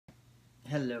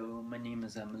Hello, my name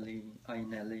is Emily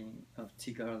Ainelli of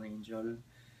T-Girl Angel,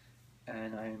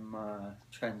 and I'm a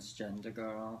transgender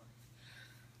girl.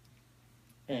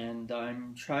 And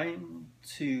I'm trying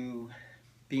to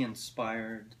be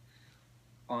inspired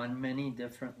on many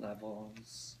different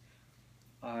levels.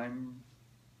 I'm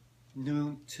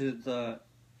new to the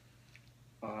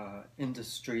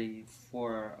industry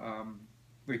for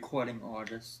recording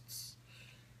artists.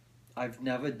 I've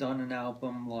never done an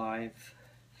album live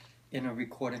in a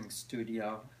recording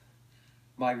studio.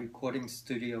 My recording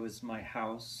studio is my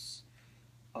house,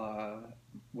 uh,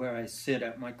 where I sit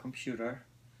at my computer.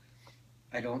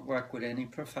 I don't work with any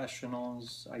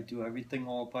professionals. I do everything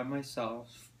all by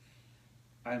myself.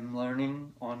 I'm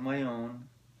learning on my own.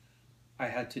 I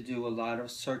had to do a lot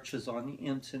of searches on the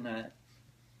internet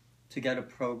to get a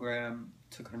program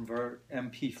to convert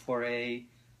MP4A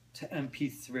to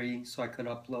MP3 so I could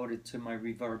upload it to my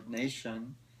Reverb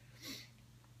Nation.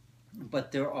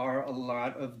 But there are a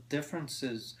lot of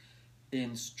differences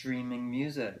in streaming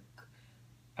music,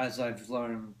 as I've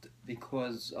learned,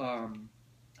 because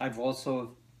I've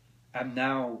also am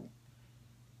now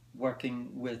working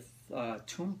with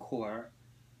TuneCore,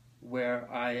 where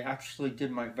I actually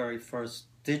did my very first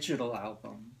digital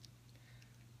album.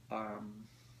 Um,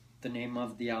 the name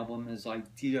of the album is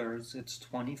Ideas. It's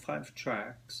 25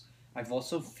 tracks. I've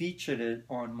also featured it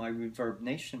on my Reverb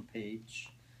Nation page,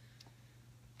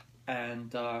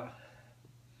 and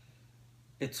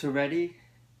it's already.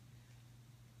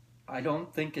 I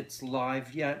don't think it's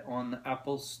live yet on the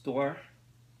Apple Store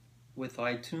with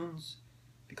iTunes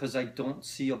because I don't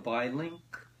see a buy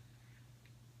link,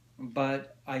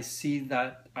 but I see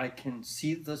that I can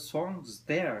see the songs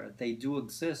there. They do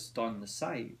exist on the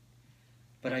site,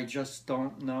 but I just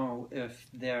don't know if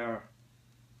they're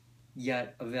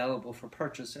yet available for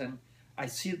purchase. And I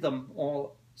see them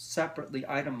all separately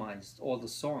itemized, all the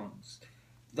songs.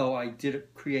 Though I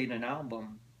did create an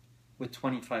album with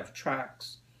 25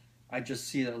 tracks, I just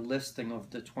see a listing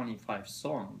of the 25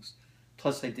 songs.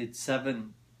 Plus, I did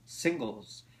 7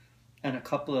 singles, and a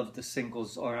couple of the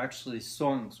singles are actually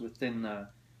songs within the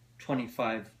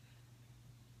 25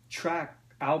 track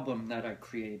album that I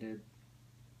created.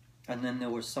 And then there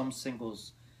were some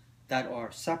singles that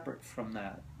are separate from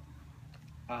that.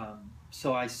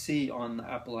 So I see on the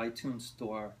Apple iTunes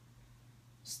Store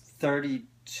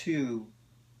 32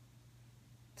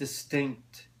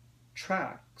 distinct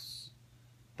tracks,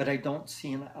 but I don't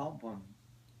see an album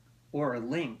or a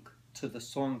link to the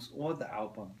songs or the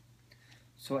album.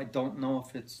 So I don't know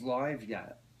if it's live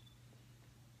yet.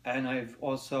 And I've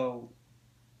also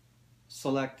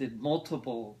selected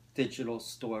multiple digital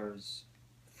stores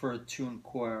for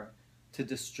TuneCore to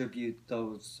distribute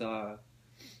those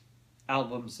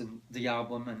albums and the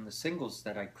album and the singles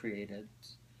that I created.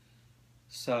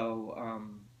 So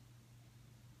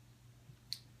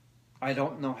I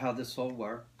don't know how this all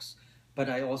works, but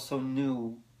I also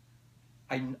knew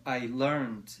I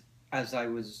learned as I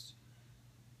was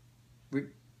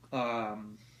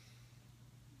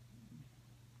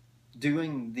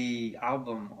doing the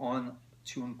album on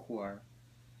TuneCore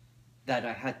that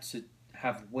I had to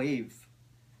have WAV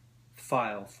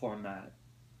file format.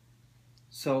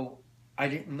 So I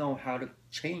didn't know how to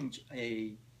change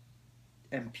a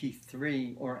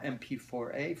MP3 or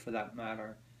MP4A for that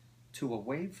matter to a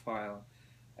WAV file,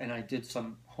 and I did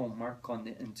some homework on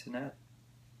the internet.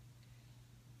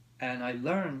 And I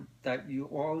learned that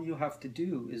all you have to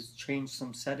do is change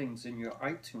some settings in your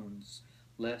iTunes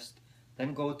list,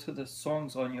 then go to the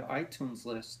songs on your iTunes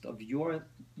list of your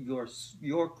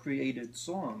created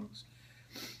songs,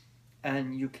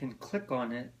 and you can click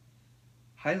on it,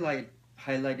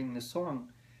 highlighting the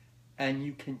song, and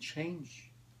you can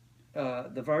change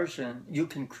the version. You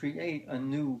can create a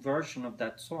new version of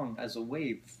that song as a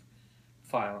WAV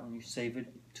file, and you save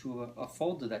it to a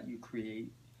folder that you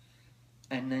create.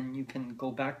 And then you can go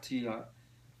back to your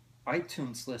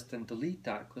iTunes list and delete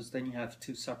that, because then you have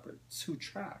two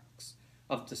tracks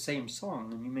of the same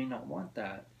song, and you may not want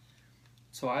that.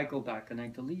 So I go back and I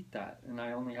delete that, and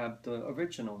I only have the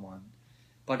original one.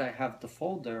 But I have the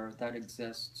folder that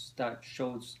exists that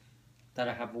shows that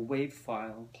I have a WAV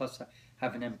file, plus I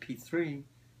have an MP3,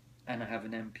 and I have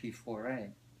an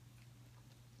MP4A.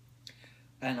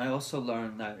 And I also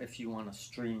learned that if you want to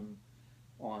stream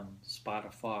on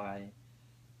Spotify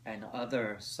and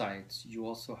other sites, you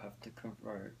also have to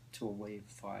convert to a WAV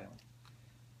file.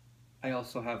 I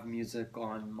also have music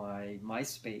on my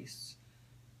MySpace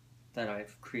that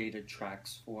I've created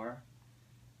tracks for,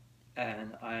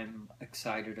 and I'm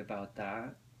excited about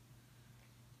that.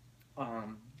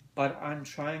 But I'm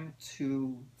trying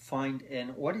to find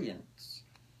an audience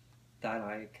that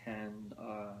I can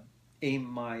aim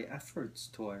my efforts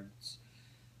towards.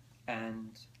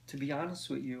 And to be honest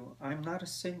with you, I'm not a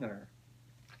singer,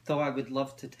 though I would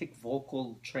love to take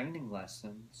vocal training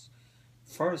lessons.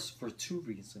 First, for two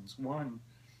reasons. One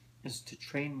is to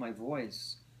train my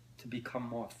voice to become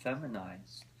more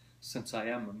feminized, since I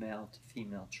am a male to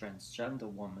female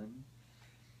transgender woman.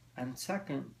 And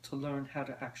second, to learn how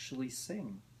to actually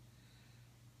sing.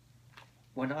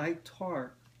 When I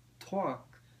talk,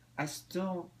 I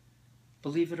still,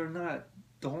 believe it or not,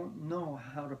 don't know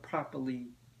how to properly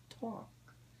talk.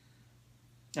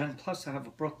 And plus, I have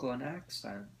a Brooklyn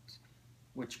accent,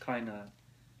 which kind of,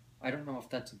 I don't know if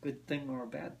that's a good thing or a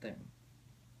bad thing.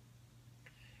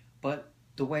 But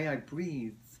the way I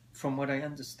breathe, from what I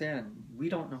understand, we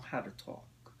don't know how to talk,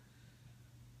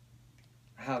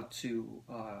 how to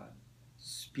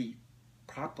speak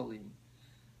properly,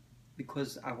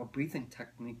 because our breathing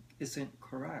technique isn't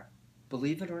correct.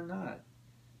 Believe it or not.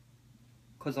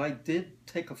 Because I did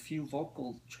take a few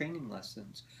vocal training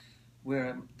lessons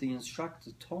where the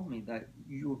instructor told me that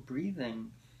your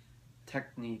breathing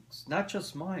techniques, not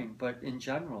just mine, but in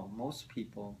general, most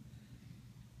people,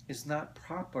 is not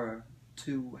proper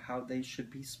to how they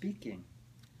should be speaking.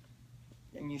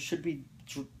 And you should be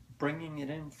bringing it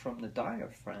in from the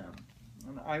diaphragm.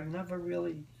 And I've never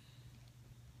really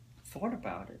thought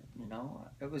about it, you know.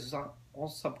 It was all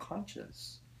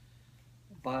subconscious.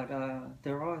 But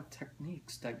there are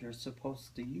techniques that you're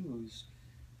supposed to use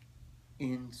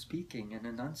in speaking and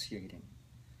enunciating.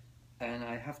 And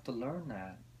I have to learn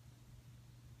that.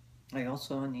 I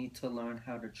also need to learn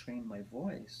how to train my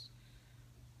voice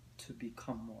to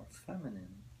become more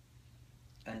feminine.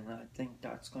 And I think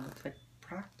that's going to take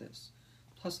practice.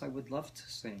 Plus, I would love to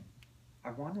sing.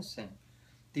 I want to sing.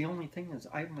 The only thing is,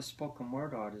 I'm a spoken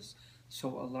word artist, so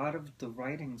a lot of the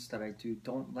writings that I do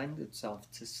don't lend itself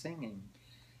to singing.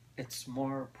 It's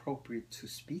more appropriate to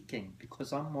speaking,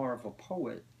 because I'm more of a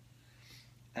poet,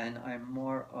 and I'm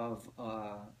more of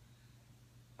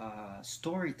a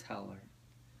storyteller.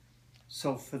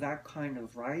 So for that kind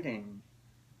of writing,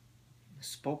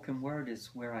 spoken word is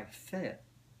where I fit.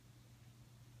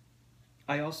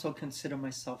 I also consider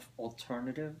myself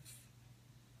alternative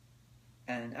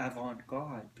and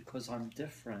avant-garde because I'm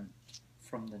different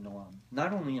from the norm,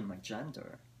 not only in my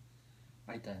gender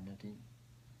identity,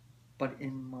 but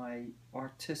in my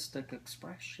artistic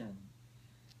expression.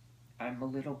 I'm a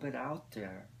little bit out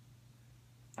there.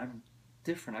 I'm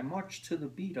different. I march to the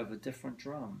beat of a different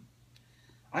drum.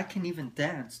 I can even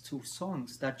dance to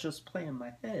songs that just play in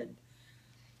my head.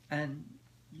 And,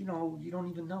 you know, you don't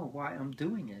even know why I'm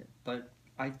doing it, but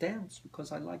I dance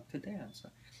because I like to dance.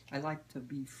 I like to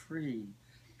be free.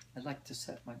 I like to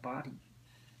set my body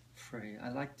free. I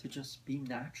like to just be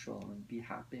natural and be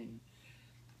happy.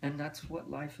 And that's what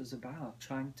life is about,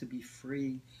 trying to be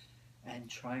free and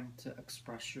trying to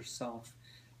express yourself.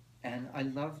 And I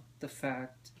love the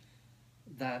fact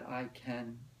that I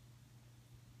can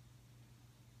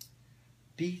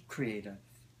be creative.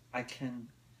 I can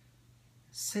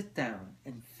sit down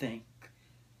and think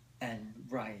and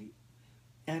write.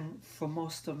 And for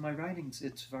most of my writings,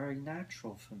 it's very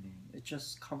natural for me. It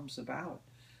just comes about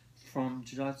from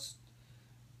just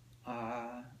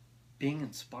being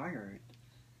inspired.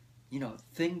 You know,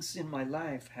 things in my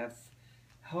life have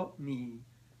helped me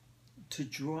to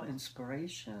draw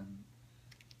inspiration.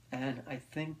 And I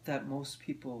think that most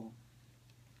people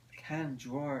can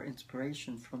draw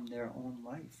inspiration from their own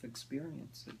life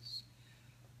experiences.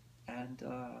 And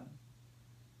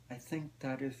I think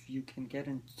that if you can get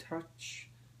in touch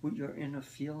with your inner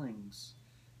feelings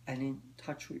and in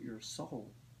touch with your soul,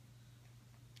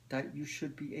 that you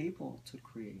should be able to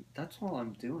create. That's all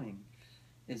I'm doing,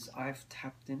 is I've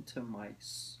tapped into my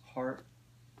heart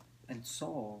and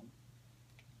soul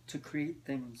to create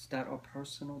things that are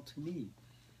personal to me.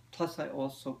 Plus, I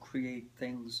also create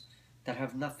things that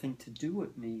have nothing to do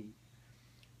with me,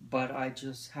 but I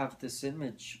just have this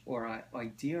image or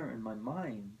idea in my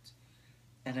mind,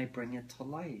 and I bring it to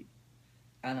light,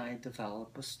 and I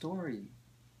develop a story,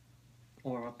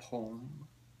 or a poem,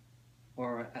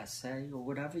 or an essay, or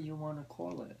whatever you want to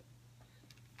call it.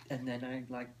 And then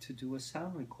I like to do a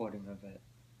sound recording of it.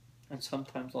 And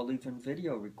sometimes I'll even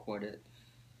video record it,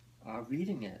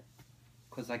 reading it,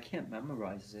 because I can't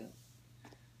memorize it.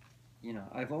 You know,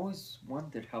 I've always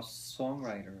wondered how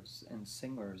songwriters and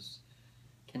singers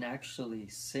can actually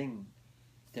sing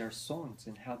their songs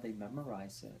and how they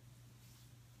memorize it.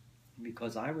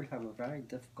 Because I would have a very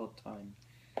difficult time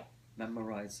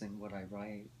memorizing what I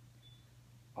write.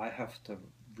 I have to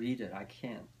read it. I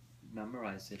can't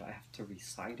memorize it. I have to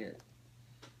recite it.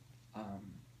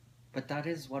 But that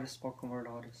is what a spoken word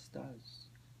artist does.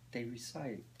 They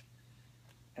recite.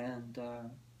 And,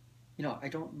 I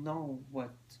don't know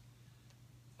what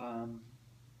um,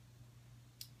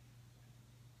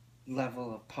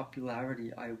 level of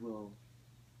popularity I will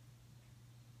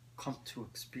come to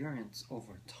experience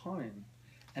over time.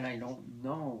 And I don't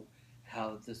know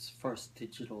how this first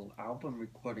digital album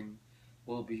recording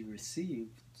will be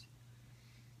received.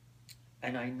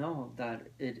 And I know that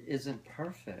it isn't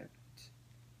perfect,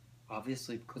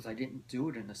 obviously, because I didn't do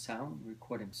it in a sound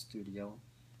recording studio.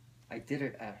 I did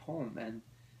it at home, and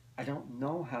I don't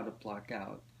know how to block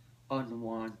out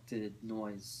unwanted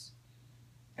noise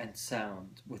and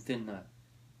sound within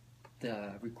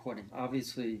the recording.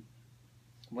 Obviously,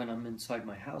 when I'm inside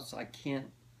my house, I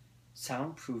can't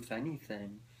soundproof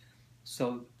anything.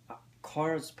 So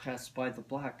cars pass by the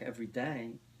block every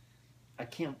day. I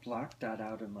can't block that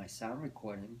out in my sound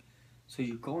recording. So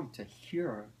you're going to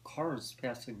hear cars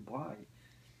passing by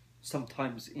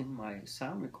sometimes in my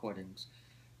sound recordings.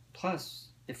 Plus,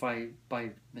 if I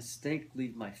by mistake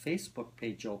leave my Facebook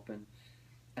page open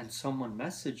and someone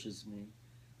messages me,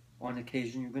 on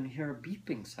occasion you're going to hear a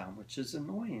beeping sound, which is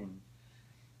annoying.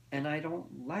 And I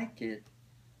don't like it,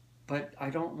 but I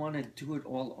don't want to do it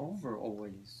all over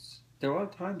always. There are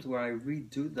times where I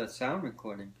redo the sound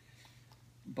recording,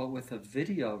 but with a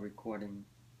video recording,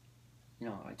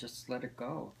 I just let it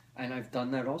go. And I've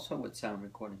done that also with sound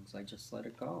recordings. I just let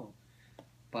it go.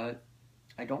 But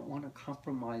I don't want to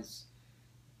compromise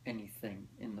anything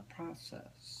in the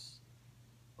process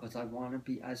because I want to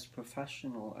be as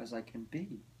professional as I can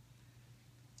be.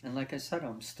 And like I said,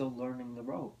 I'm still learning the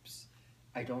ropes.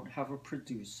 I don't have a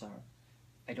producer.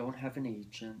 I don't have an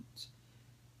agent.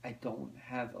 I don't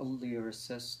have a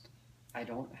lyricist. I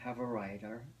don't have a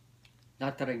writer.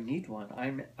 Not that I need one.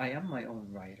 I am my own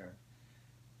writer.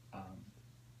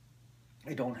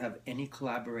 I don't have any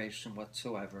collaboration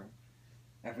whatsoever.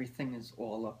 Everything is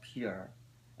all up here,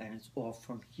 and it's all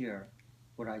from here.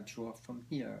 What I draw from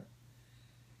here,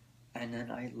 and then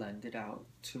I lend it out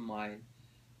to my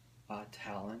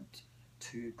talent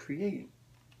to create.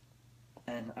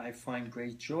 And I find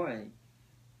great joy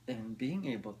in being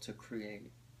able to create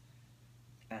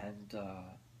and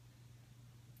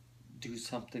do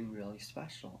something really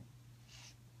special.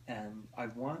 And I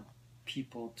want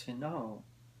people to know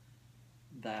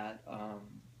that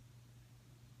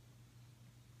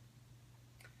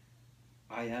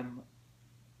I am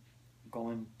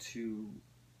going to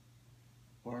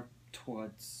work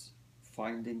towards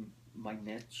finding my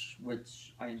niche,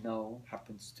 which I know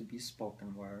happens to be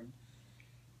spoken word,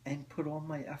 and put all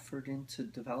my effort into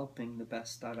developing the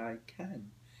best that I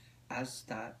can as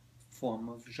that form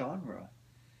of genre,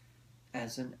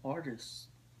 as an artist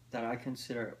that I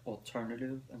consider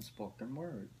alternative and spoken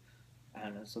word,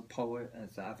 and as a poet,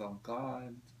 as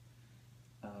avant-garde,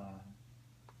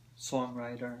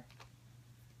 songwriter,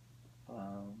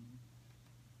 um,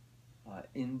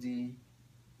 indie,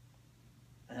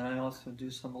 and I also do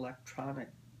some electronic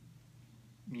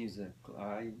music.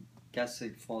 I guess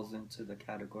it falls into the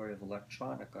category of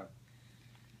electronica.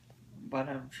 But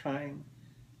I'm trying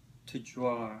to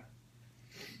draw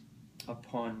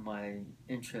upon my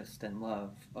interest and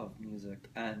love of music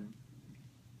and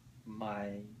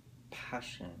my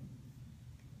passion,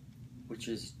 which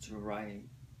is to write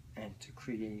and to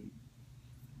create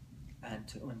and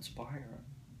to inspire.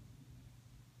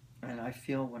 And I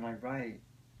feel when I write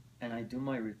and I do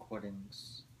my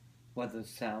recordings, whether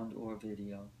sound or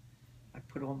video, I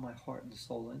put all my heart and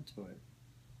soul into it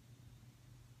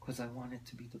because I want it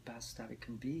to be the best that it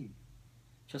can be,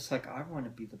 just like I want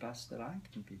to be the best that I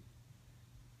can be.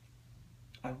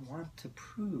 I want to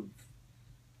prove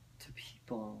to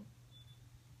people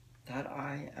that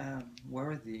I am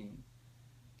worthy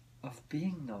of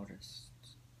being noticed,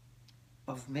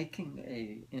 of making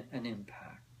an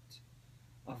impact,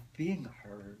 of being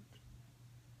heard.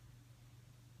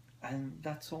 And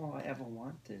that's all I ever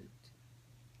wanted.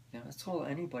 That's all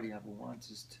anybody ever wants,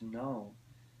 is to know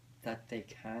that they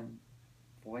can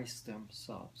voice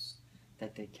themselves,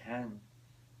 that they can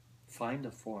find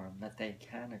a forum, that they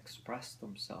can express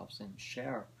themselves and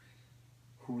share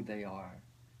who they are,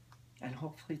 and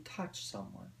hopefully touch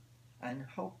someone and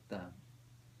help them.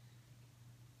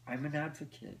 I'm an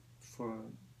advocate for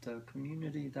the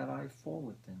community that I fall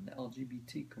within, the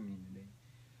LGBT community,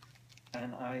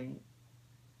 and I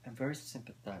am very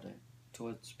sympathetic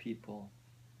towards people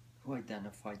who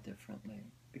identify differently,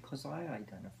 because I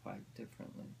identify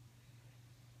differently.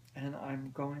 And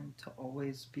I'm going to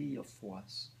always be a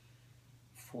force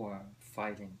for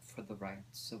fighting for the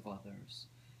rights of others,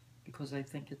 because I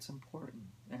think it's important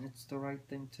and it's the right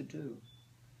thing to do.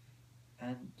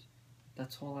 And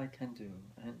that's all I can do.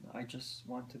 And I just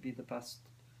want to be the best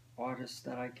artist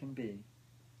that I can be.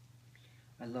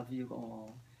 I love you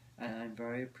all, and I'm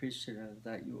very appreciative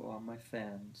that you are my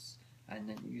fans and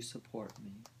that you support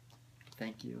me.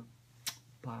 Thank you.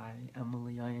 Bye,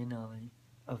 Emily Iannelli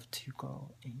of Two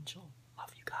Girl Angel.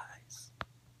 Love you guys.